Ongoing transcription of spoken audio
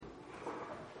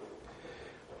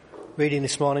Reading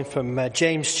this morning from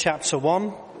James chapter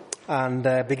 1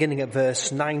 and beginning at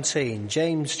verse 19.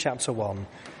 James chapter 1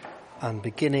 and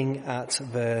beginning at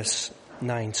verse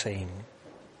 19.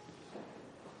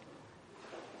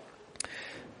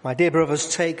 My dear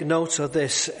brothers, take note of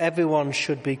this. Everyone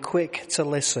should be quick to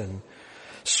listen,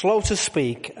 slow to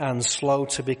speak and slow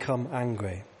to become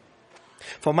angry.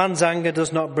 For man's anger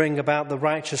does not bring about the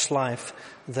righteous life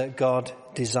that God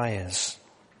desires.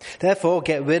 Therefore,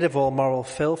 get rid of all moral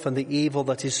filth and the evil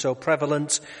that is so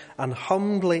prevalent, and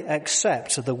humbly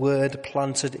accept the word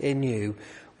planted in you,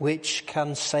 which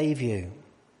can save you.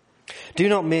 Do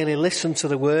not merely listen to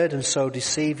the word and so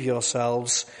deceive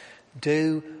yourselves.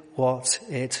 Do what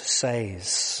it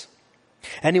says.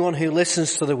 Anyone who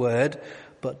listens to the word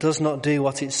but does not do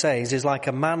what it says is like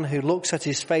a man who looks at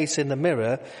his face in the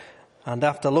mirror and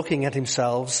after looking at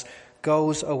himself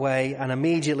goes away and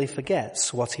immediately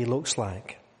forgets what he looks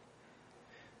like.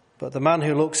 But the man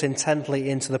who looks intently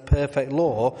into the perfect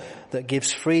law that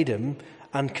gives freedom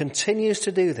and continues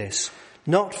to do this,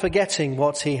 not forgetting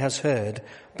what he has heard,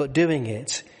 but doing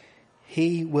it,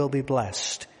 he will be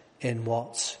blessed in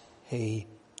what he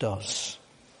does.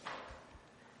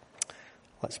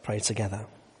 Let's pray together.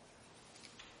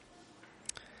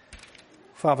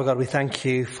 Father God, we thank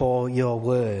you for your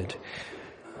word.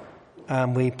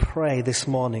 And we pray this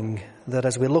morning that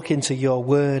as we look into your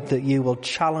word, that you will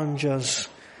challenge us,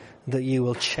 that you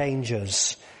will change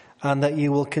us, and that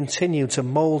you will continue to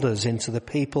mould us into the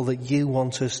people that you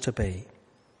want us to be.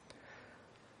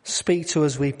 Speak to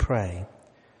us, we pray,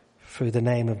 through the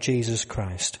name of Jesus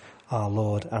Christ, our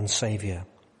Lord and Saviour.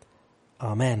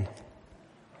 Amen.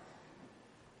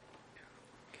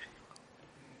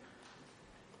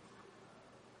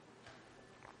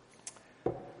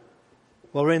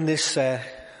 Well, we're in this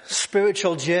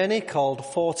spiritual journey called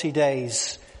 40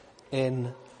 Days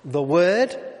in the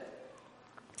Word.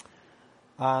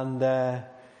 And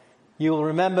you will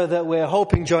remember that we're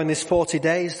hoping during this 40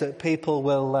 days that people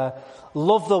will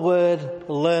love the Word,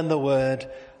 learn the Word,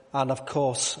 and of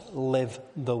course live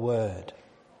the Word.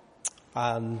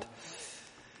 And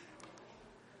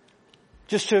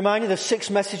just to remind you, there's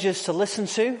 6 messages to listen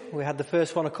to. We had the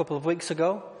first one a couple of weeks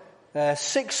ago.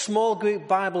 6 small group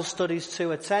Bible studies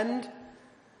to attend,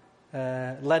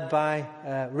 led by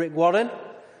Rick Warren.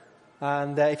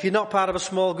 And if you're not part of a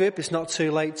small group, it's not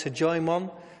too late to join one.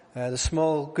 The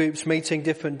small groups meeting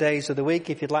different days of the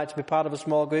week. If you'd like to be part of a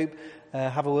small group,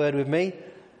 have a word with me.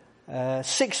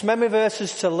 6 memory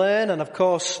verses to learn, and of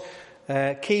course,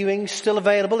 key rings still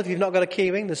available. If you've not got a key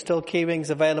ring, there's still key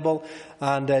rings available.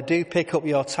 And do pick up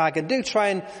your tag and do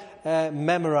try and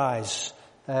memorize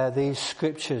these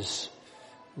scriptures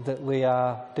that we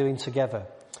are doing together.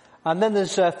 And then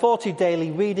there's 40 daily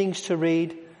readings to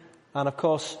read, and of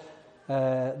course,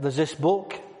 there's this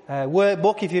book,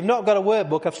 workbook. If you've not got a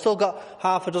workbook, I've still got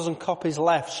half a dozen copies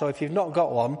left. So if you've not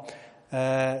got one,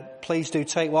 please do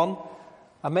take one.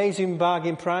 Amazing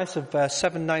bargain price of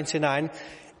 $7.99.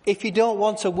 If you don't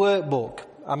want a workbook,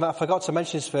 I forgot to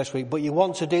mention this first week, but you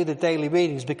want to do the daily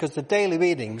readings, because the daily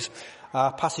readings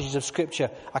are passages of scripture.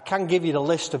 I can give you the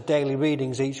list of daily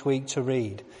readings each week to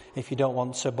read if you don't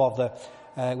want to bother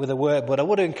with a workbook. But I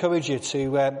would encourage you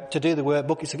to do the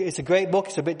workbook. It's a great book.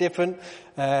 It's a bit different.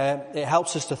 It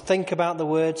helps us to think about the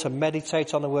word, to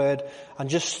meditate on the word, and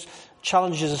just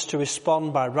challenges us to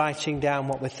respond by writing down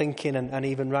what we're thinking and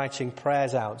even writing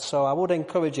prayers out. So I would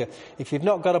encourage you, if you've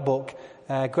not got a book,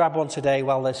 grab one today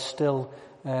while there's still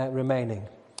remaining.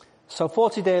 So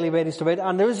 40 daily readings to read,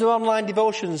 and there is online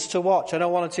devotions to watch. I know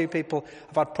 1 or 2 people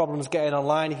have had problems getting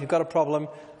online. If you've got a problem,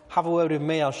 have a word with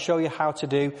me. I'll show you how to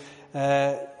do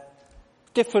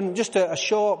just a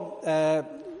short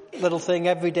little thing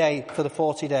every day for the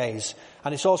 40 days.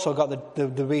 And it's also got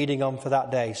the reading on for that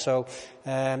day. So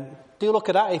do look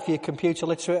at that. If you're computer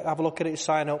literate, have a look at it,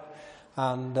 sign up,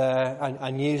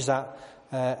 and use that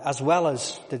as well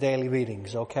as the daily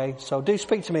readings, okay? So do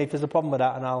speak to me if there's a problem with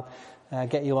that, and I'll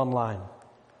get you online.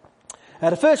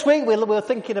 The first week we were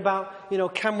thinking about,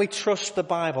 can we trust the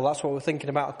Bible? That's what we were thinking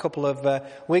about a couple of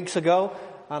weeks ago.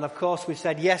 And of course we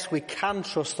said, yes, we can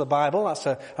trust the Bible. That's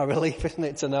a relief, isn't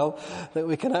it, to know that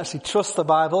we can actually trust the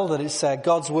Bible, that it's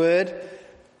God's Word.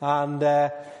 And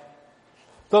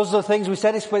those are the things we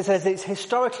said. It says it's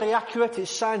historically accurate,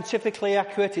 it's scientifically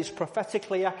accurate, it's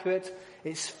prophetically accurate,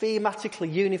 it's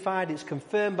thematically unified, it's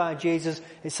confirmed by Jesus,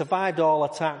 it survived all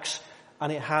attacks,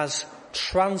 and it has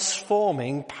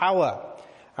transforming power.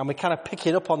 And we're kind of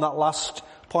picking up on that last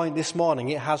point this morning.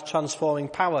 It has transforming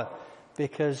power,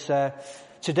 because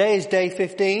today is day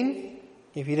 15,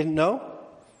 if you didn't know.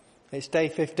 It's day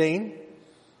 15.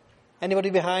 Anybody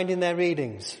behind in their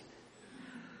readings?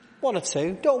 One or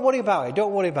two. Don't worry about it.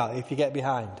 Don't worry about it if you get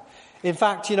behind. In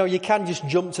fact, you can just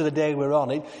jump to the day we're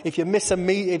on it. If you miss a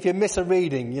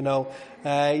reading, you don't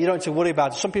have to worry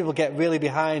about it. Some people get really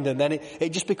behind and then it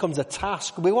just becomes a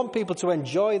task. We want people to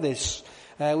enjoy this.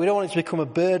 We don't want it to become a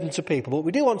burden to people, but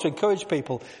we do want to encourage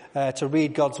people to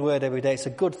read God's Word every day. It's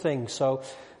a good thing. So,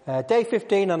 day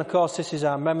 15, and of course this is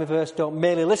our memory verse. Don't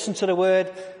merely listen to the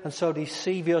Word and so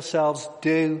deceive yourselves.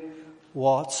 Do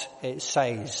what it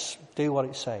says. Do what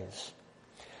it says.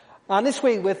 And this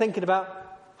week we're thinking about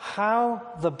how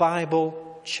the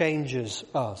Bible changes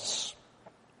us.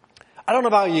 I don't know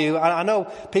about you. I know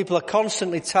people are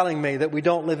constantly telling me that we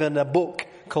don't live in a book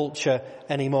culture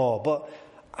anymore, but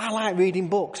I like reading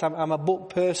books. I'm a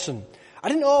book person. I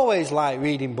didn't always like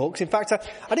reading books. In fact,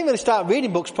 I didn't really start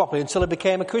reading books properly until I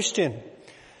became a Christian.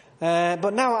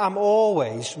 But now I'm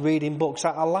always reading books.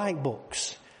 I like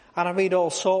books. And I read all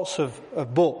sorts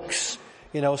of books.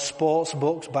 Sports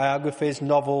books, biographies,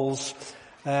 novels.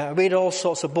 I read all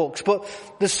sorts of books. But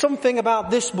there's something about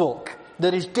this book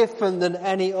that is different than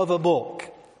any other book.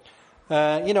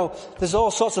 There's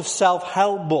all sorts of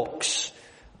self-help books.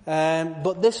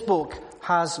 But this book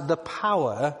has the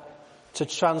power to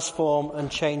transform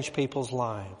and change people's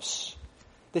lives.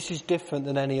 This is different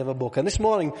than any other book. And this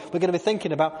morning we're going to be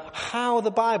thinking about how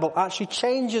the Bible actually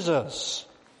changes us.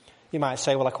 You might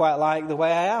say, well, I quite like the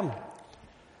way I am.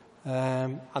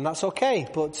 And that's okay.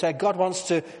 But God wants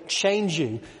to change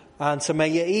you and to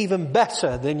make you even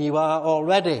better than you are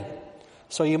already.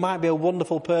 So you might be a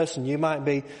wonderful person. You might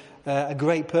be a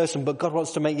great person. But God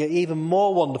wants to make you even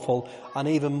more wonderful and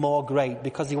even more great,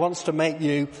 because He wants to make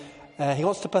you, He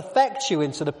wants to perfect you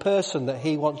into the person that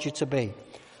He wants you to be.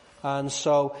 And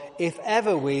so if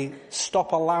ever we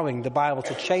stop allowing the Bible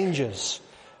to change us,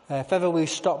 if ever we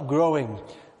stop growing,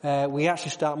 we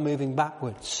actually start moving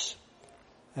backwards.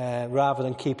 Rather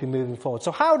than keeping moving forward.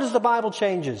 So how does the Bible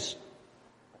change us?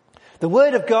 The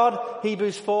Word of God,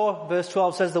 Hebrews 4 verse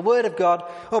 12 says the Word of God.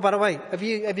 Oh, by the way, have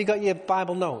you got your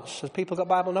Bible notes? Has people got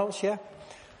Bible notes? Yeah?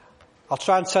 I'll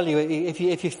try and tell you, if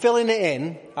you're filling it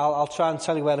in, I'll try and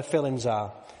tell you where the fillings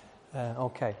are.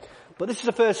 Okay. But this is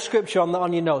the first scripture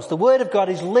on your notes. The Word of God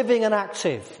is living and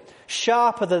active,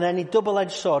 sharper than any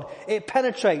double-edged sword. It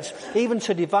penetrates even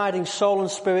to dividing soul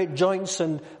and spirit, joints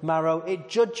and marrow. It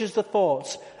judges the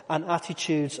thoughts and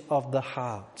attitudes of the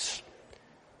heart.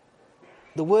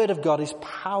 The Word of God is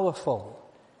powerful.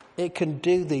 It can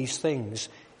do these things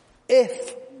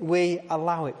if we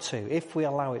allow it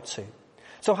to.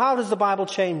 So how does the Bible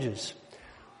change us?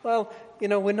 Well,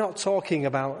 we're not talking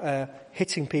about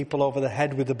hitting people over the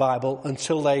head with the Bible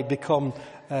until they become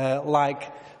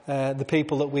like the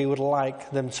people that we would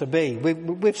like them to be.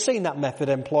 We've seen that method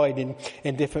employed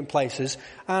in different places,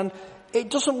 and it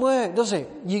doesn't work, does it?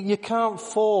 You can't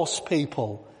force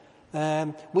people.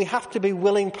 We have to be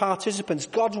willing participants.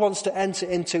 God wants to enter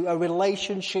into a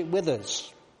relationship with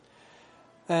us,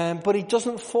 but He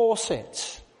doesn't force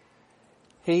it.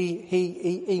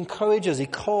 He encourages, He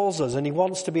calls us, and He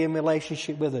wants to be in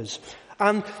relationship with us.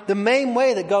 And the main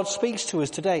way that God speaks to us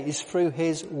today is through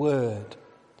His Word.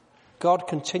 God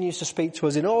continues to speak to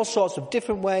us in all sorts of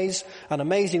different ways and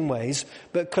amazing ways,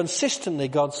 but consistently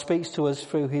God speaks to us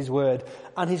through His Word,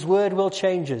 and His Word will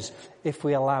change us if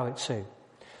we allow it to.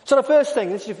 So the first thing,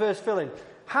 this is your first fill-in.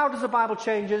 How does the Bible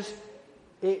change us?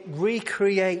 It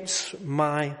recreates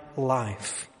my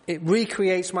life. It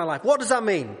recreates my life. What does that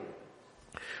mean?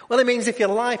 Well, it means if your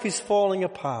life is falling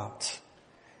apart,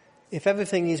 if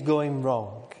everything is going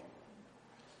wrong,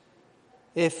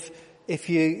 if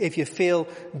you feel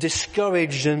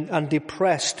discouraged and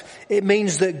depressed, it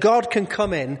means that God can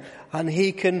come in and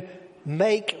He can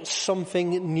make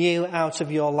something new out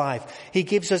of your life. He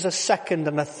gives us a second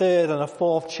and a third and a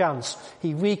fourth chance.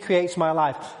 He recreates my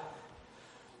life.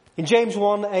 In James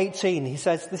 1:18, he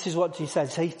says, this is what he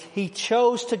says, He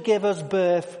chose to give us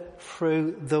birth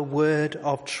through the word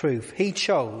of truth. He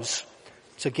chose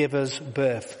to give us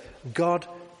birth. God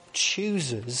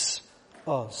chooses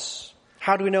us.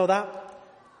 How do we know that?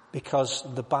 Because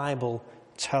the Bible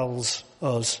tells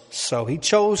us so. He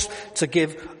chose to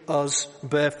give us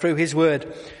birth through His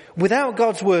Word. Without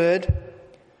God's Word,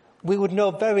 we would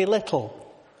know very little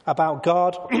about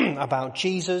God, about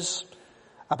Jesus,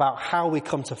 about how we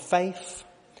come to faith,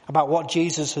 about what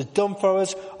Jesus has done for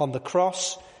us on the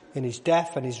cross, in His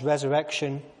death and His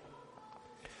resurrection.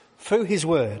 Through His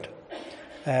Word,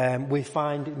 we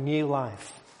find new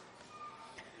life.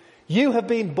 You have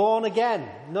been born again,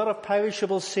 not of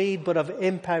perishable seed, but of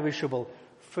imperishable,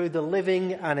 through the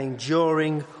living and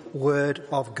enduring Word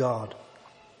of God.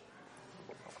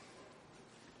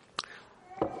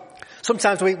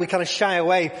 Sometimes we kind of shy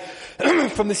away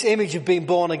from this image of being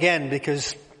born again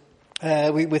because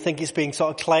we think it's being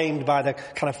sort of claimed by the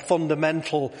kind of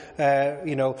fundamental,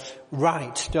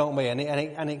 right, don't we?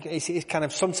 It's kind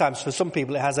of, sometimes for some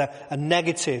people it has a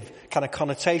negative kind of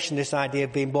connotation, this idea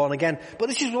of being born again. But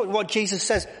this is what Jesus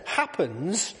says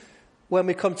happens when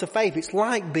we come to faith. It's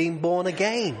like being born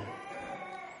again.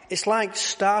 It's like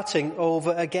starting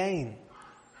over again.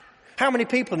 How many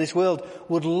people in this world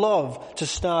would love to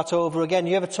start over again?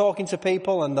 You ever talking to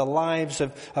people and their lives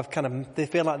have kind of, they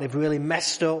feel like they've really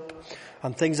messed up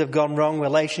and things have gone wrong,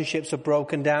 relationships have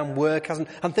broken down, work hasn't,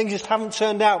 and things just haven't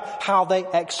turned out how they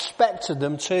expected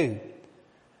them to.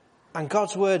 And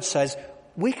God's word says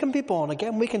we can be born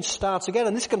again, we can start again,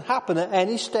 and this can happen at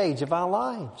any stage of our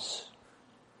lives.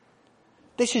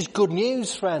 This is good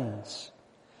news, friends.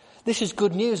 This is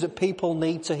good news that people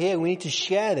need to hear. We need to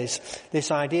share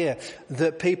this idea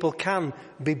that people can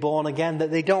be born again, that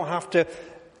they don't have to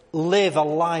live a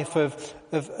life of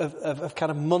kind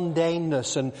of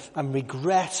mundaneness and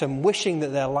regret and wishing that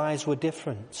their lives were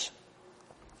different.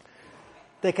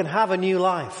 They can have a new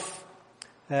life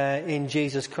in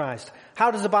Jesus Christ. How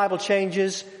does the Bible change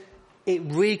us? It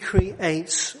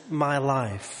recreates my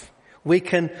life. We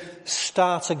can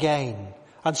start again.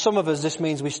 And some of us, this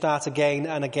means we start again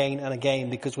and again and again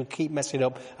because we keep messing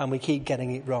up and we keep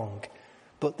getting it wrong.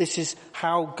 But this is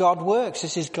how God works.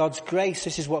 This is God's grace.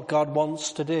 This is what God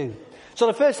wants to do. So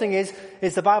the first thing is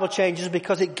the Bible changes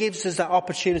because it gives us that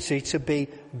opportunity to be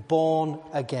born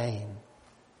again.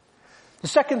 The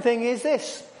second thing is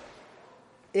this.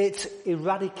 It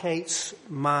eradicates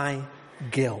my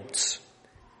guilt.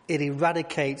 It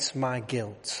eradicates my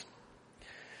guilt.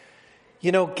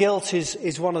 You know, guilt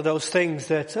is one of those things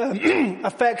that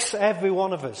affects every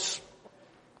one of us.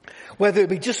 Whether it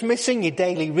be just missing your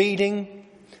daily reading,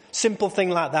 simple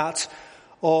thing like that,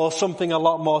 or something a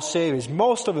lot more serious.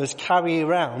 Most of us carry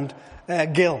around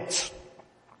guilt.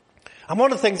 And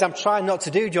one of the things I'm trying not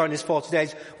to do during this 40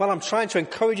 days, while I'm trying to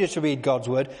encourage you to read God's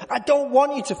word, I don't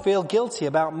want you to feel guilty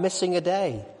about missing a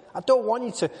day. I don't want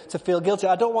you to feel guilty.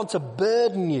 I don't want to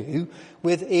burden you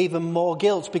with even more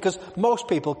guilt because most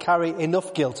people carry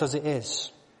enough guilt as it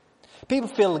is. People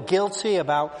feel guilty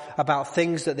about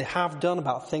things that they have done,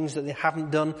 about things that they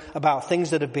haven't done, about things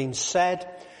that have been said.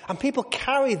 And people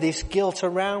carry this guilt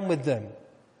around with them.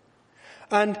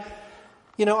 And,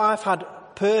 you know, I've had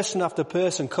person after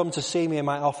person come to see me in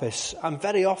my office, and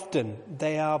very often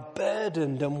they are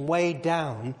burdened and weighed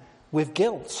down with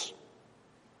guilt.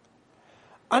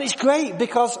 And it's great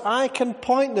because I can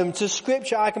point them to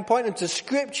Scripture. I can point them to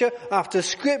Scripture after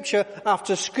Scripture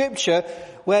after Scripture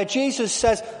where Jesus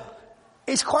says,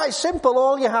 it's quite simple.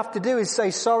 All you have to do is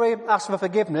say sorry, ask for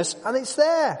forgiveness, and it's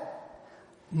there.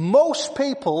 Most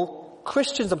people,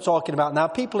 Christians I'm talking about now,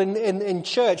 people in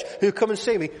church who come and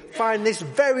see me, find this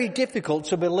very difficult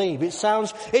to believe. It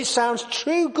sounds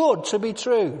too good to be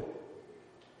true.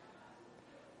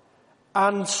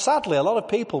 And sadly, a lot of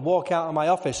people walk out of my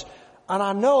office, and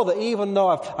I know that even though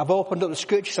I've opened up the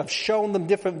Scriptures, I've shown them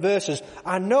different verses,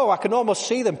 I know I can almost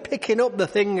see them picking up the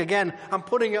thing again and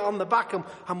putting it on the back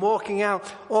and walking out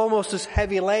almost as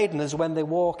heavy laden as when they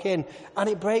walk in. And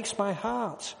it breaks my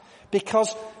heart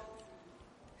because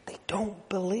they don't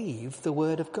believe the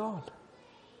Word of God.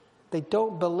 They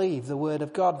don't believe the Word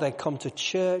of God. They come to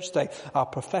church, they are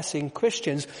professing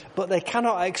Christians, but they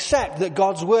cannot accept that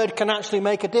God's Word can actually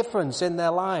make a difference in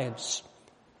their lives.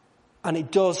 And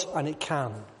it does, and it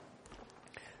can.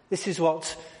 This is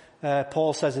what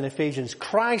Paul says in Ephesians.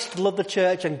 Christ loved the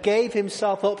church and gave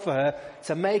himself up for her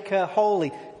to make her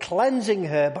holy, cleansing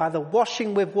her by the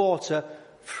washing with water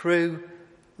through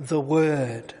the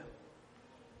Word.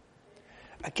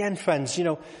 Again, friends, you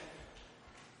know,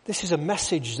 this is a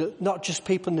message that not just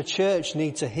people in the church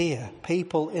need to hear.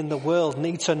 People in the world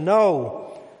need to know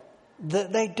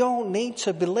that they don't need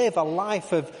to live a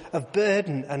life of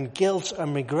burden and guilt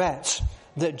and regret,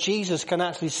 that Jesus can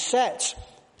actually set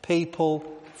people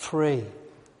free.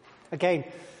 Again,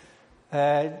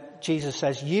 Jesus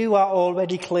says, you are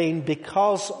already clean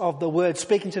because of the word,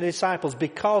 speaking to the disciples,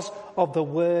 because of the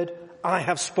word I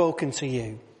have spoken to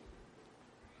you.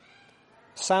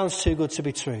 Sounds too good to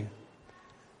be true.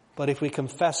 But if we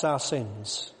confess our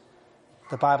sins,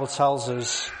 the Bible tells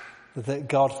us that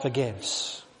God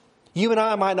forgives. You and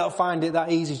I might not find it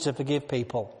that easy to forgive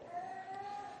people.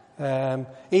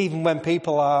 Even when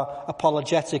people are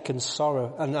apologetic and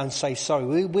say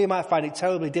sorry. We might find it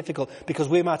terribly difficult because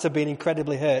we might have been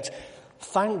incredibly hurt.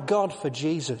 Thank God for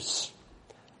Jesus.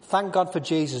 Thank God for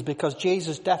Jesus, because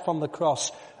Jesus' death on the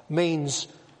cross means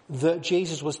that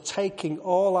Jesus was taking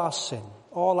all our sin,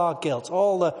 all our guilt,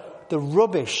 all the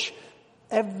rubbish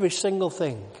Every single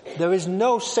thing. There is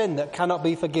no sin that cannot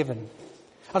be forgiven.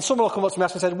 And someone will come up to me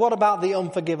and say, what about the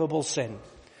unforgivable sin?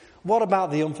 What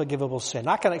about the unforgivable sin?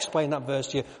 I can explain that verse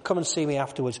to you. Come and see me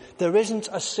afterwards. There isn't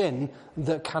a sin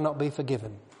that cannot be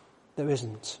forgiven. There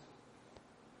isn't.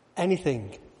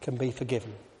 Anything can be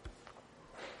forgiven.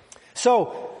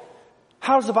 So,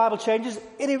 how does the Bible change us?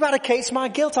 It eradicates my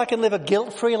guilt. I can live a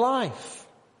guilt-free life.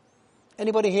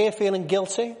 Anybody here feeling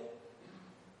guilty?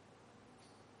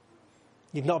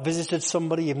 You've not visited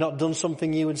somebody, you've not done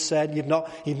something you had said, you've not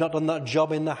done that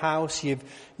job in the house,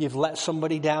 you've let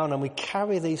somebody down, and we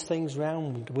carry these things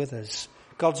around with us.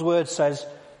 God's word says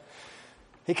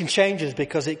it can change us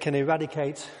because it can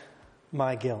eradicate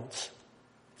my guilt.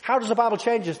 How does the Bible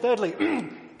change us? Thirdly,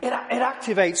 it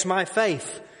activates my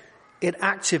faith. It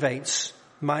activates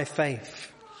my faith.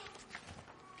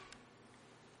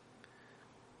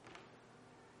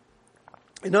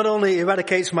 It not only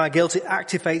eradicates my guilt, it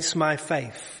activates my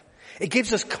faith. It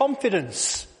gives us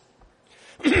confidence.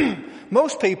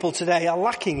 Most people today are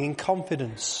lacking in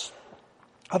confidence.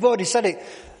 I've already said it.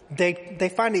 They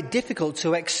find it difficult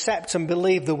to accept and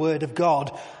believe the word of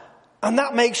God. And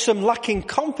that makes them lacking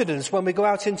confidence when we go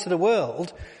out into the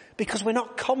world, because we're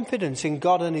not confident in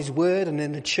God and his word and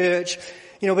in the church.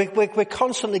 You know, we're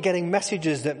constantly getting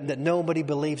messages that nobody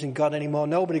believes in God anymore.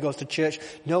 Nobody goes to church.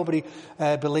 Nobody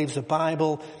believes the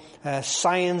Bible.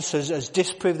 Science has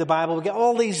disproved the Bible. We get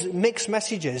all these mixed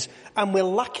messages, and we're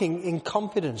lacking in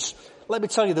confidence. Let me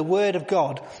tell you, the word of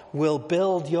God will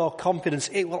build your confidence.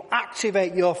 It will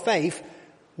activate your faith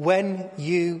when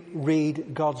you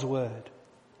read God's word.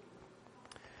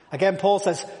 Again, Paul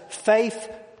says, faith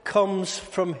comes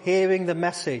from hearing the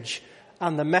message,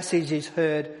 and the message is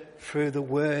heard through the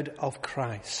word of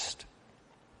Christ.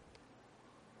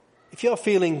 If you're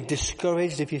feeling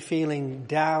discouraged, if you're feeling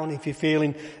down, if you're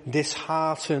feeling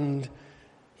disheartened,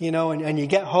 you know, and you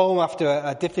get home after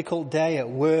a difficult day at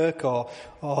work or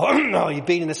you've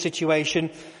been in a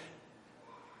situation,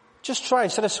 just try,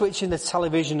 instead of switching the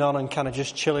television on and kind of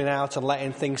just chilling out and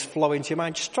letting things flow into your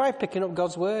mind, just try picking up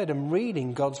God's word and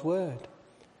reading God's word.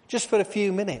 Just for a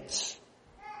few minutes.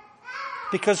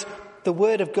 Because the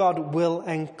word of God will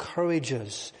encourage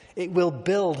us. It will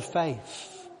build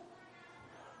faith.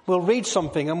 We'll read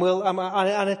something and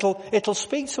it'll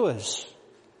speak to us.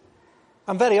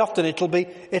 And very often it'll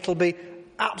be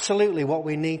absolutely what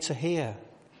we need to hear.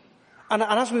 And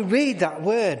as we read that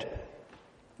word,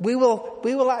 we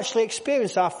will actually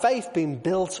experience our faith being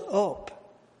built up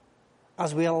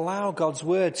as we allow God's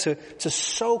word to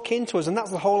soak into us. And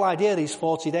that's the whole idea of these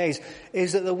 40 days,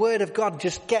 is that the word of God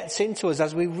just gets into us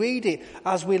as we read it,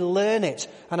 as we learn it,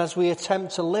 and as we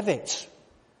attempt to live it.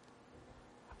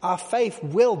 Our faith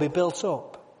will be built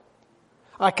up.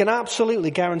 I can absolutely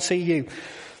guarantee you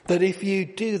that if you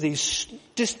do these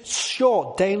just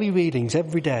short daily readings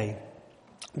every day,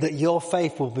 that your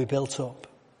faith will be built up.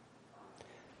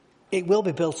 It will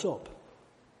be built up.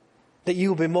 That you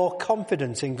will be more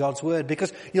confident in God's word,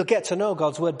 because you'll get to know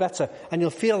God's word better, and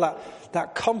you'll feel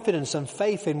that confidence and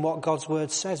faith in what God's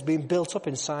word says being built up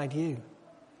inside you.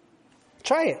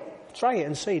 Try it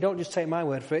and see. Don't just take my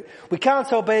word for it. We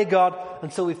can't obey God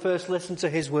until we first listen to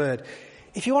his word.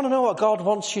 If you want to know what God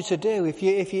wants you to do, if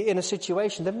you're in a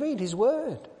situation, then read his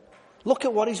word. Look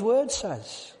at what his word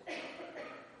says.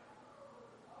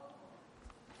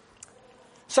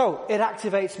 So, it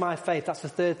activates my faith. That's the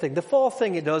third thing. The fourth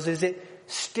thing it does is it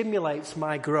stimulates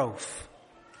my growth.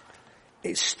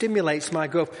 It stimulates my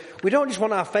growth. We don't just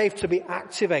want our faith to be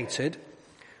activated.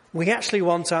 We actually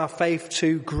want our faith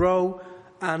to grow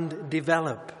and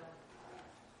develop.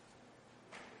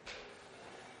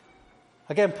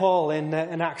 Again, Paul in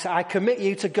Acts, I commit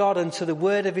you to God and to the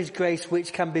word of his grace,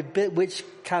 which can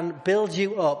build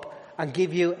you up and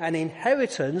give you an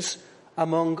inheritance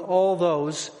among all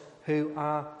those who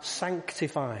are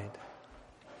sanctified.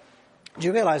 Do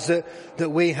you realize that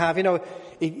we have,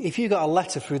 if you got a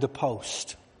letter through the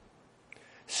post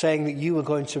saying that you were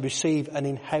going to receive an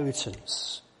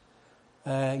inheritance,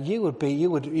 you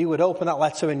would open that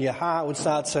letter and your heart would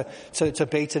start to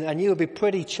beat, and you would be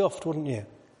pretty chuffed, wouldn't you?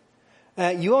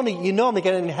 You normally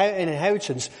get an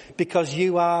inheritance because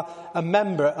you are a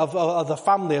member of the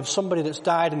family of somebody that's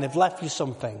died and they've left you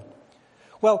something.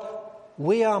 Well,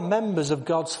 we are members of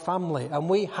God's family, and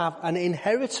we have an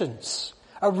inheritance,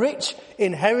 a rich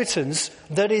inheritance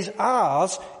that is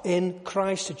ours in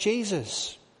Christ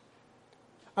Jesus.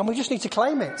 And we just need to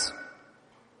claim it.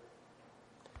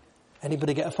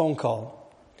 Anybody get a phone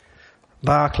call?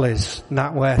 Barclays,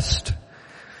 NatWest,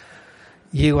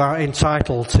 you are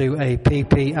entitled to a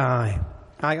PPI.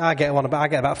 I get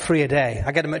about 3 a day.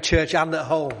 I get them at church and at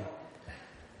home.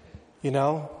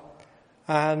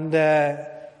 And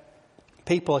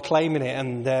people are claiming it,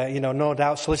 and no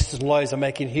doubt solicitors and lawyers are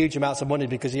making huge amounts of money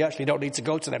because you actually don't need to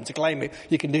go to them to claim it.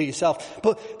 You can do it yourself.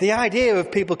 But the idea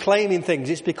of people claiming things,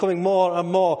 it's becoming more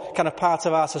and more kind of part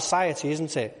of our society,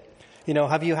 isn't it?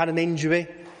 Have you had an injury?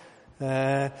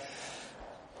 Does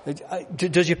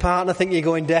your partner think you're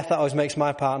going deaf? That always makes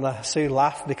my partner Sue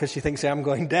laugh because she thinks I'm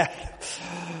going deaf.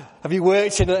 Have you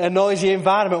worked in a noisy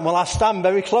environment? Well, I stand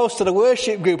very close to the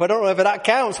worship group. I don't know whether that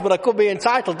counts, but I could be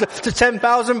entitled to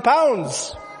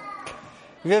 £10,000. Have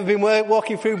you ever been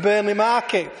walking through Burnley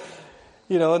Market?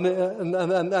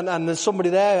 And there's somebody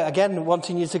there, again,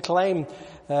 wanting you to claim,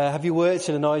 have you worked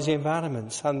in a noisy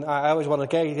environment? And I always want to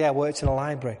go, I worked in a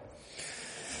library.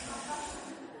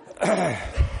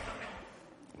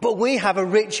 But we have a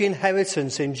rich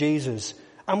inheritance in Jesus,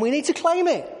 and we need to claim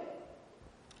it.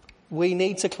 We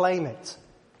need to claim it.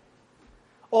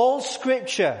 All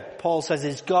scripture, Paul says,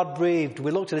 is God-breathed.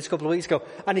 We looked at this a couple of weeks ago.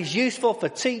 And is useful for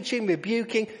teaching,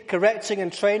 rebuking, correcting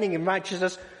and training in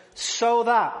righteousness, so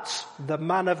that the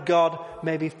man of God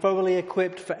may be thoroughly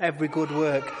equipped for every good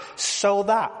work. So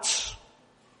that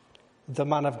the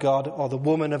man of God or the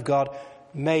woman of God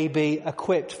may be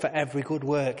equipped for every good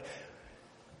work.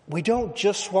 We don't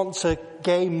just want to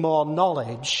gain more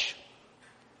knowledge.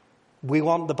 We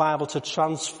want the Bible to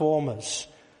transform us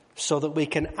so that we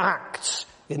can act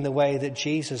in the way that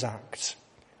Jesus acts.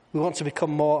 We want to become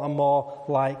more and more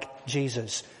like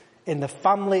Jesus. In the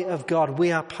family of God,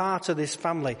 we are part of this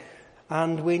family,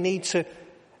 and we need to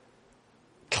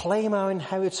claim our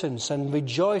inheritance and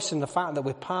rejoice in the fact that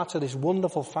we're part of this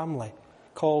wonderful family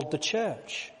called the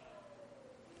church.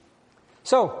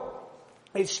 So,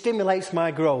 it stimulates my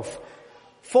growth.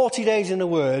 40 days in the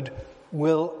Word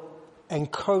will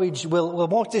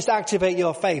won't just activate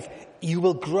your faith. You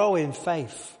will grow in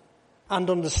faith and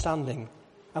understanding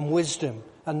and wisdom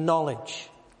and knowledge.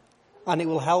 And it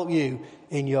will help you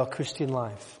in your Christian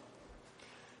life.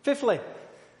 Fifthly,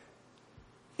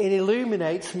 it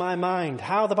illuminates my mind.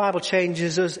 How the Bible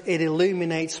changes us, it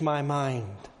illuminates my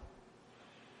mind.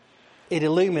 It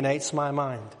illuminates my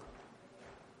mind.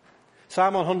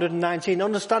 Psalm 119,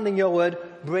 understanding your word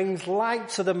brings light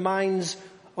to the minds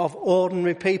of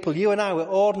ordinary people. You and I, we're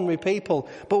ordinary people,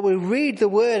 but we read the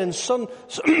word and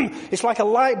it's like a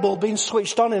light bulb being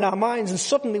switched on in our minds, and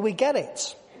suddenly we get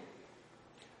it.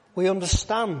 We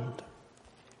understand.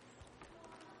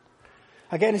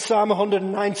 Again in Psalm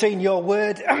 119, your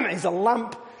word is a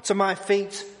lamp to my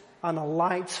feet and a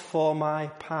light for my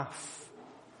path.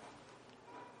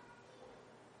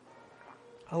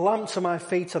 A lamp to my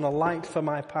feet and a light for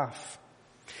my path.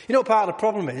 Part of the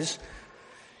problem is,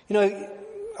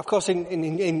 of course,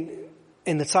 in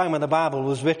the time when the Bible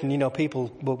was written, people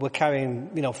were carrying,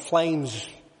 flames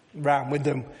around with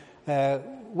them.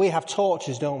 We have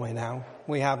torches, don't we, now?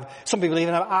 Some people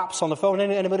even have apps on the phone.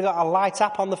 Anybody got a light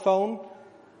app on the phone?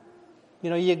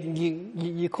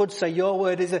 You could say your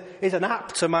word is an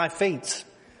app to my feet.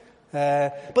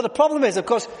 But the problem is, of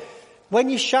course, when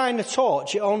you shine a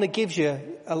torch, it only gives you,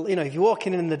 if you're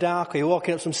walking in the dark or you're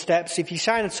walking up some steps, if you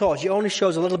shine a torch, it only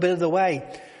shows a little bit of the way.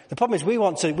 The problem is we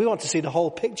want to see the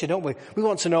whole picture, don't we? We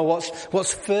want to know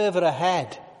what's further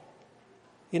ahead.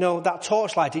 That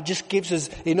torchlight, it just gives us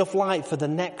enough light for the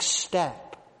next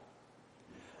step.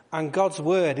 And God's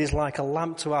word is like a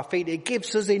lamp to our feet. It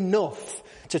gives us enough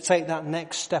to take that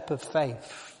next step of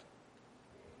faith.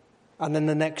 And then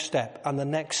the next step, and the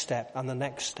next step, and the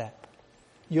next step.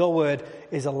 Your word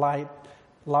is a lamp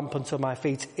unto my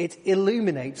feet. It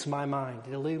illuminates my mind.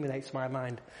 It illuminates my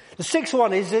mind. The sixth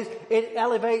one is it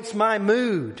elevates my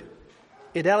mood.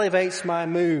 It elevates my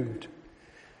mood.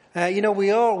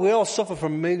 We all suffer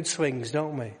from mood swings,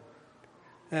 don't we?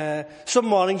 Some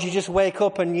mornings you just wake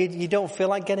up and you don't feel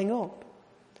like getting up.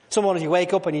 Some mornings you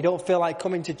wake up and you don't feel like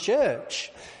coming to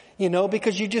church.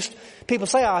 Because people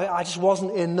say, I just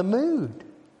wasn't in the mood.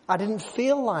 I didn't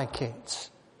feel like it.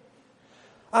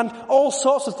 And all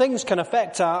sorts of things can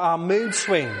affect our mood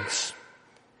swings.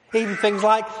 Even things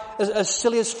like, as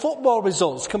silly as football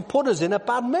results can put us in a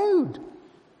bad mood.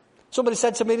 Somebody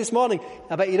said to me this morning,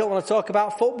 I bet you don't want to talk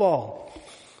about football.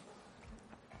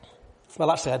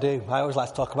 Well, actually I do. I always like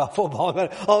to talk about football. I'm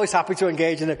always happy to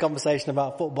engage in a conversation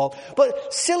about football.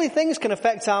 But silly things can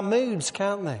affect our moods,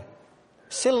 can't they?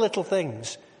 Silly little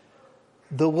things.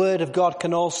 The Word of God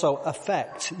can also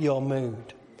affect your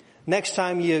mood. Next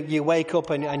time you wake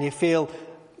up and you feel,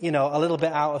 a little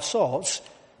bit out of sorts,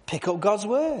 pick up God's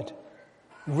Word.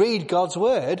 Read God's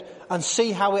Word and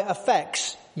see how it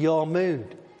affects your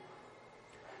mood.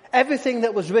 Everything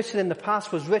that was written in the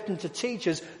past was written to teach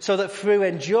us so that through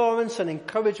endurance and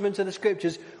encouragement of the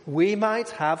Scriptures, we might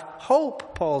have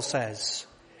hope, Paul says.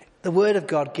 The Word of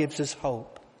God gives us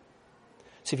hope.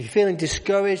 So if you're feeling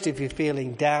discouraged, if you're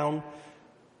feeling down,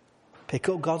 pick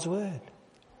up God's Word.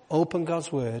 Open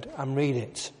God's Word and read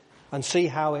it and see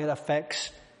how it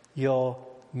affects your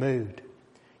mood.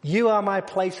 You are my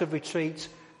place of retreat.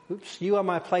 You are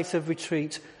my place of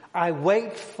retreat. I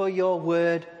wait for your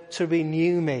word to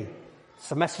renew me. It's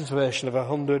the Message version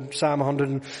of Psalm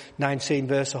 119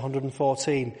 verse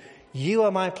 114. You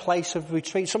are my place of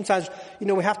retreat. Sometimes,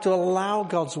 we have to allow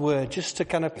God's word just to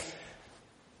kind of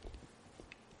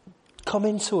come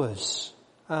into us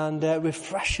and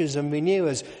refresh us and renew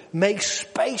us. Make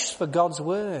space for God's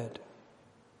word.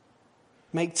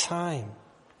 Make time.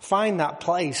 Find that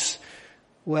place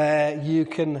where you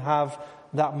can have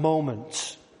that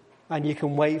moment and you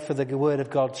can wait for the word of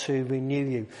God to renew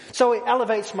you. So it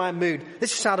elevates my mood.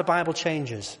 This is how the Bible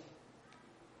changes.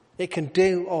 It can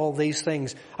do all these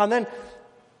things. And then,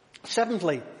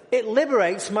 seventhly, it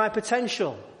liberates my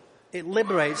potential. It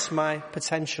liberates my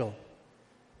potential.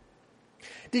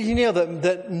 Did you know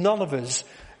that none of us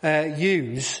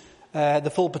use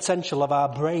the full potential of our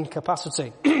brain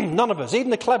capacity? None of us, even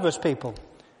the cleverest people.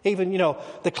 Even,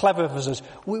 the clever of us,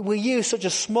 we use such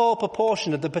a small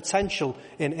proportion of the potential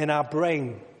in our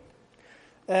brain.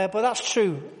 But that's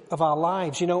true of our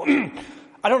lives. I don't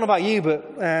know about you,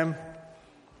 but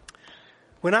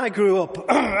when I grew up,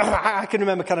 I can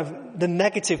remember kind of the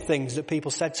negative things that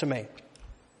people said to me.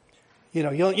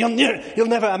 You'll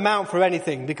never amount for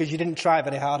anything because you didn't try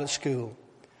very hard at school.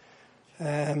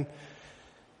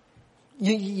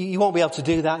 You won't be able to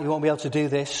do that. You won't be able to do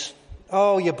this.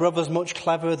 Oh, your brother's much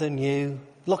cleverer than you.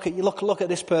 Look at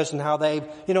this person, how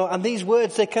and these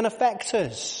words, they can affect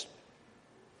us.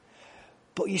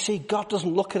 But you see, God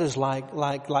doesn't look at us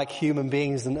like human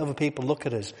beings and other people look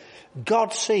at us.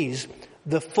 God sees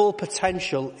the full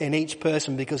potential in each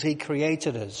person because he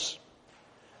created us.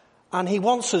 And he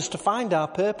wants us to find our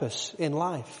purpose in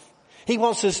life. He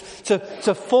wants us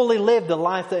to fully live the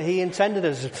life that he intended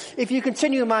us. If you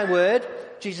continue my word,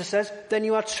 Jesus says, then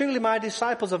you are truly my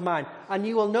disciples of mine, and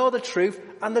you will know the truth,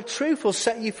 and the truth will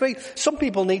set you free. Some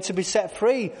people need to be set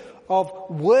free of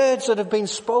words that have been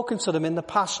spoken to them in the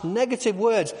past, negative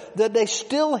words that they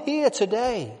still hear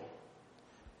today.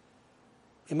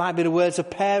 It might be the words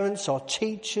of parents or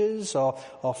teachers or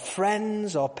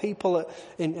friends or people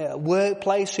in a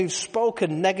workplace who've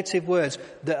spoken negative words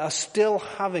that are still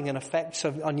having an effect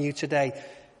on you today.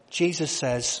 Jesus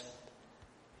says,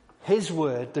 his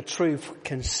word, the truth,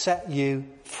 can set you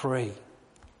free.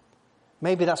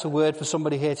 Maybe that's a word for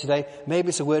somebody here today. Maybe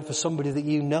it's a word for somebody that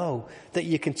you know, that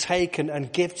you can take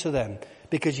and give to them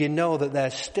because you know that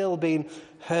they're still being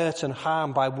hurt and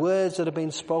harmed by words that have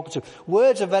been spoken to.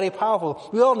 Words are very powerful.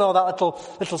 We all know that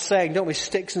little saying, don't we?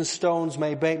 Sticks and stones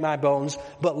may break my bones,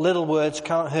 but little words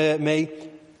can't hurt me.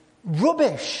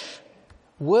 Rubbish.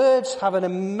 Words have an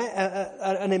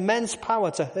immense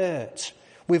power to hurt.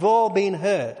 We've all been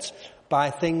hurt by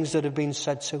things that have been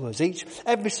said to us.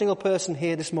 Every single person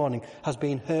here this morning has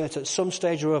been hurt at some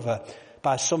stage or other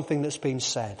by something that's been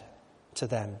said to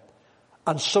them.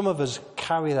 And some of us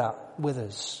carry that with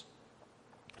us.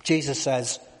 Jesus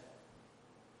says,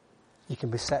 you can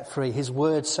be set free. His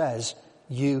word says,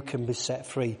 you can be set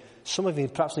free. Some of you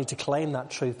perhaps need to claim that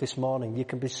truth this morning. You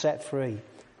can be set free.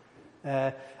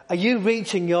 Are you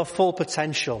reaching your full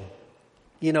potential?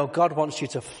 God wants you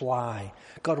to fly.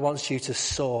 God wants you to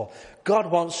soar.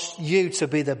 God wants you to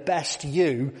be the best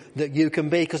you that you can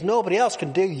be, because nobody else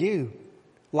can do you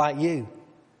like you.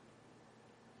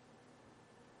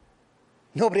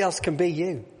 Nobody else can be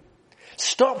you.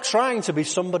 Stop trying to be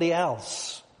somebody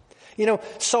else.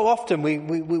 So often we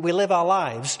live our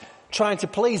lives trying to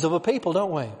please other people,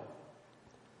 don't we?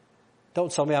 Don't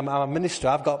tell me I'm a minister.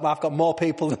 I've got more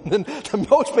people than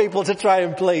most people to try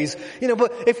and please.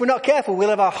 But if we're not careful, we'll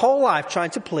live our whole life trying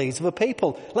to please other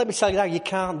people. Let me tell you now, you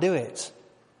can't do it.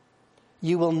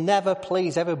 You will never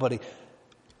please everybody.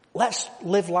 Let's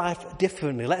live life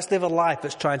differently. Let's live a life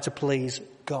that's trying to please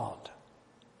God.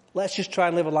 Let's just try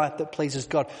and live a life that pleases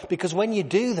God. Because when you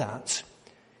do that,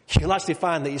 you'll actually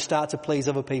find that you start to please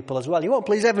other people as well. You won't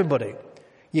please everybody.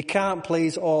 You can't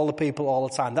please all the people all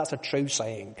the time. That's a true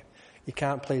saying. You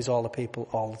can't please all the people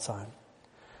all the time.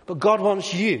 But God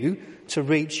wants you to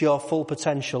reach your full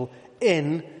potential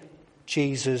in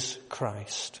Jesus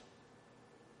Christ.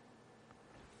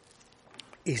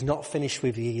 He's not finished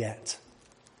with you yet.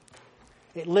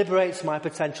 It liberates my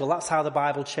potential. That's how the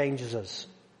Bible changes us.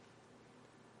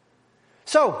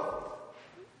 So,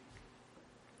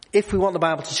 if we want the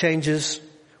Bible to change us,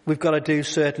 we've got to do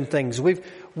certain things. We've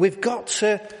got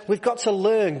to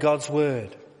learn God's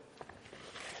word.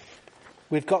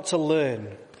 We've got to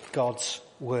learn God's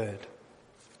word.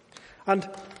 And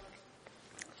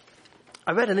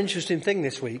I read an interesting thing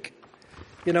this week.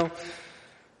 You know,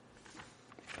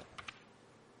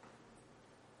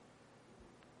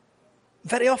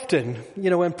 very often,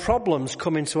 when problems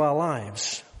come into our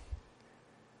lives,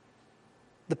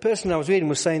 the person I was reading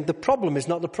was saying, the problem is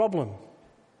not the problem.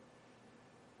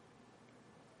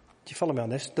 Do you follow me on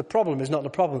this? The problem is not the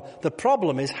problem. The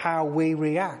problem is how we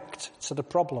react to the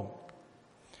problem.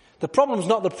 The problem's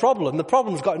not the problem. The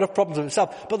problem's got enough problems of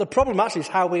itself. But the problem actually is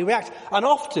how we react. And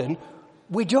often,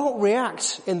 we don't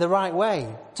react in the right way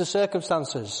to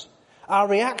circumstances. Our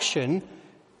reaction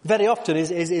very often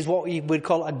is what you would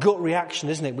call a gut reaction,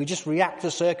 isn't it? We just react to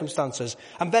circumstances.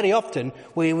 And very often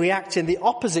we react in the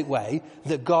opposite way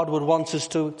that God would want us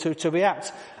to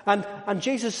react. And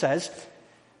Jesus says,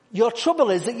 your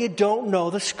trouble is that you don't know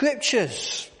the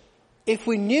scriptures. If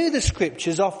we knew the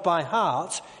scriptures off by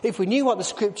heart, if we knew what the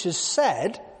scriptures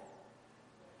said,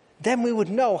 then we would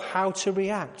know how to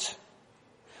react.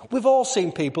 We've all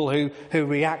seen people who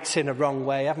react in a wrong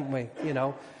way, haven't we?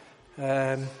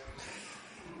 I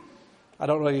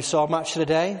don't know if you saw Match of the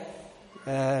Day.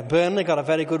 Burnley got a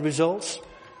very good result.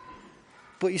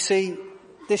 But you see,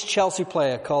 this Chelsea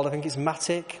player called, I think it's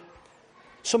Matic,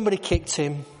 somebody kicked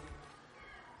him.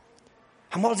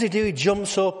 And what does he do? He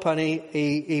jumps up and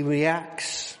he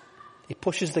reacts. He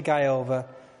pushes the guy over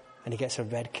and he gets a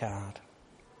red card.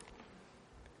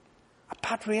 A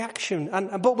bad reaction.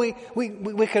 But we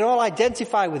can all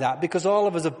identify with that because all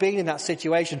of us have been in that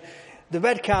situation. The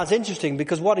red card's interesting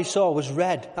because what he saw was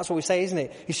red. That's what we say, isn't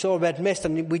it? He saw red mist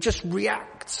and we just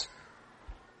react.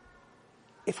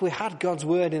 If we had God's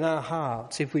word in our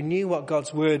hearts, if we knew what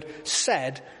God's word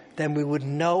said, then we would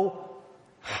know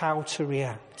how to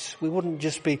react. We wouldn't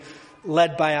just be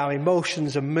led by our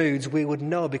emotions and moods. We would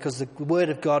know because the word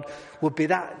of God would be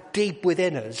that deep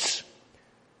within us.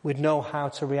 We'd know how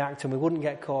to react and we wouldn't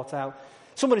get caught out.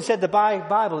 Somebody said the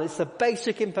Bible, it's the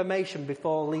basic information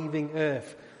before leaving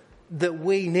earth that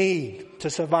we need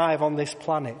to survive on this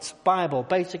planet. Bible,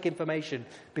 basic information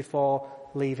before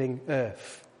leaving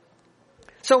earth.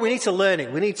 So we need to learn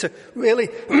it. We need to really,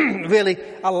 really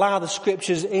allow the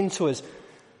scriptures into us.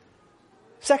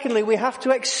 Secondly, we have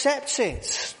to accept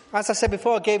it. As I said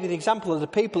before, I gave you the example of the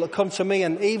people that come to me,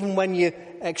 and even when you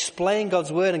explain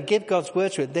God's word and give God's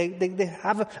word to it, they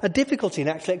have a difficulty in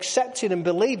actually accepting and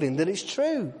believing that it's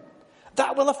true.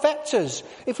 That will affect us.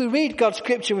 If we read God's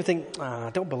scripture and we think,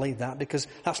 I don't believe that because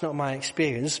that's not my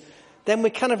experience, then we're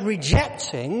kind of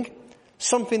rejecting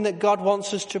something that God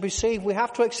wants us to receive. We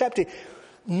have to accept it.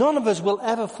 None of us will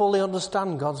ever fully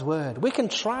understand God's word. We can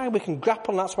try, we can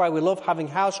grapple, and that's why we love having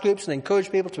house groups and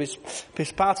encourage people to be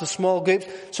part of small groups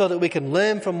so that we can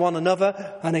learn from one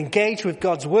another and engage with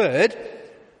God's word.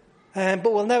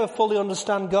 But we'll never fully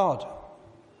understand God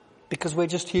because we're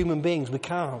just human beings. We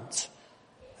can't.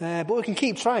 But we can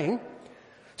keep trying.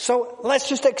 So let's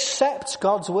just accept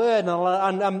God's word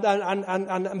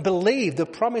and believe the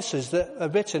promises that are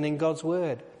written in God's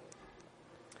word.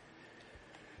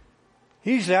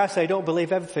 Usually I say don't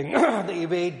believe everything that you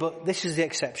read, but this is the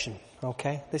exception.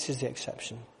 Okay? This is the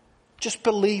exception. Just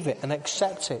believe it and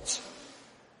accept it.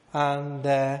 And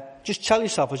just tell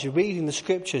yourself as you're reading the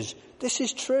scriptures, this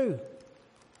is true.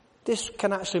 This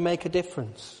can actually make a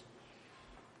difference.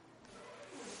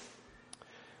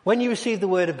 When you received the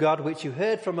word of God, which you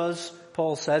heard from us,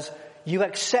 Paul says, you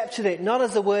accepted it not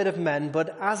as the word of men,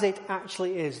 but as it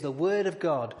actually is, the word of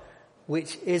God,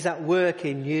 which is at work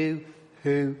in you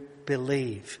who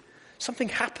believe. Something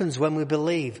happens when we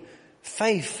believe.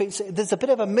 Faith, there's a bit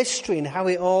of a mystery in how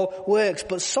it all works,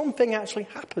 but something actually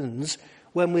happens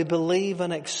when we believe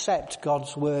and accept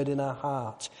God's word in our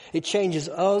heart. It changes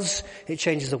us, it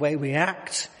changes the way we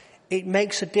act, it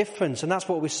makes a difference, and that's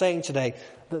what we're saying today,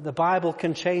 that the Bible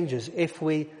can change us if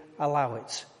we allow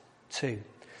it to.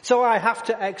 So I have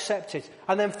to accept it,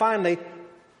 and then finally,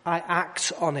 I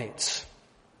act on it.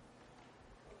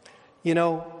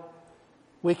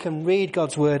 We can read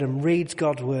God's word and read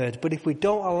God's word, but if we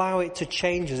don't allow it to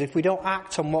change us, if we don't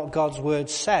act on what God's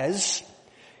word says,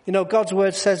 God's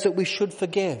word says that we should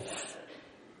forgive.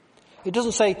 It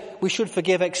doesn't say we should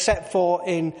forgive except for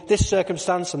in this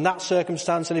circumstance and that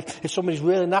circumstance, and if somebody's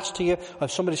really nasty to you, or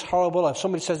if somebody's horrible, or if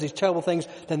somebody says these terrible things,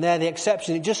 then they're the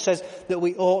exception. It just says that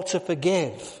we ought to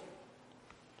forgive.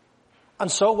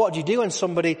 And so what do you do when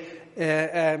somebody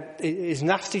is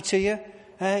nasty to you?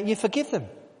 You forgive them.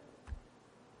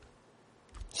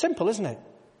 Simple, isn't it?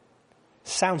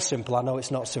 Sounds simple. I know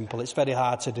it's not simple. It's very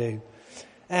hard to do.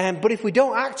 But if we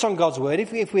don't act on God's word,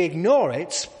 if we ignore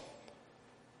it,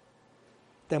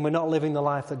 then we're not living the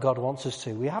life that God wants us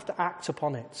to. We have to act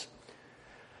upon it.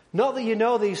 Not that you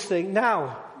know these things.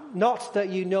 Now, not that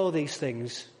you know these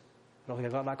things. I don't think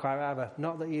I got that quite right either.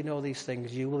 Not that you know these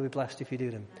things, you will be blessed if you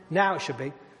do them. Now it should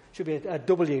be a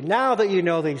W. Now that you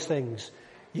know these things,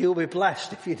 you'll be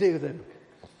blessed if you do them.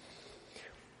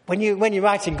 When you're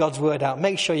writing God's word out,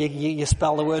 make sure you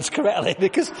spell the words correctly,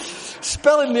 because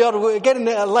spelling the odd word, getting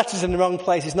the letters in the wrong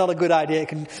place is not a good idea. It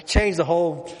can change the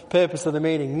whole purpose of the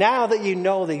meaning. Now that you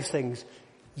know these things,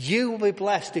 you will be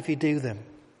blessed if you do them.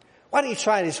 Why don't you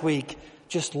try this week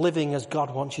just living as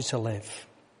God wants you to live?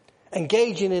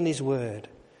 Engaging in his word.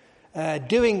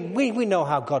 We know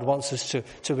how God wants us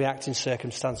to react in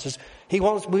circumstances. He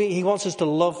wants us to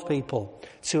love people,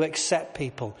 to accept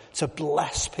people, to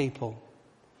bless people.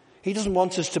 He doesn't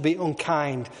want us to be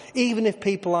unkind. Even if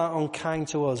people are unkind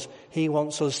to us, he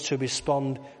wants us to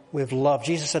respond with love.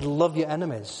 Jesus said, love your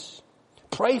enemies.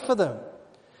 Pray for them.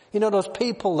 You know, those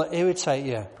people that irritate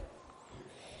you.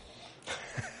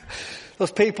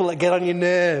 Those people that get on your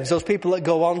nerves. Those people that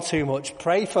go on too much.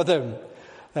 Pray for them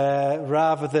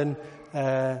rather than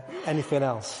anything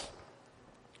else.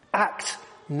 Act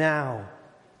now.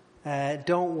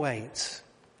 Don't wait.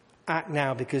 Act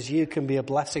now, because you can be a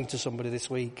blessing to somebody this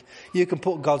week. You can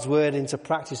put God's word into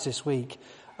practice this week.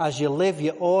 As you live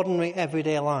your ordinary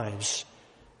everyday lives,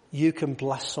 you can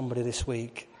bless somebody this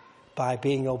week by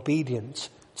being obedient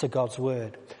to God's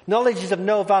word. Knowledge is of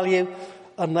no value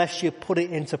unless you put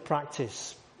it into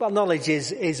practice. Well, knowledge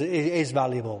is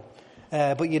valuable.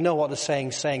 But you know what the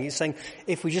saying's saying. It's saying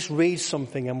if we just read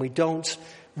something and we don't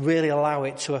really allow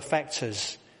it to affect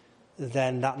us,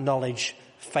 then that knowledge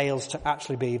fails to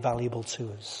actually be valuable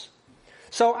to us.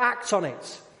 So act on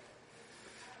it.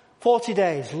 40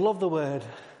 days, love the word,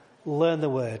 learn the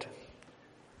word,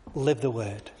 live the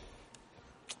word.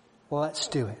 Let's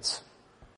do it.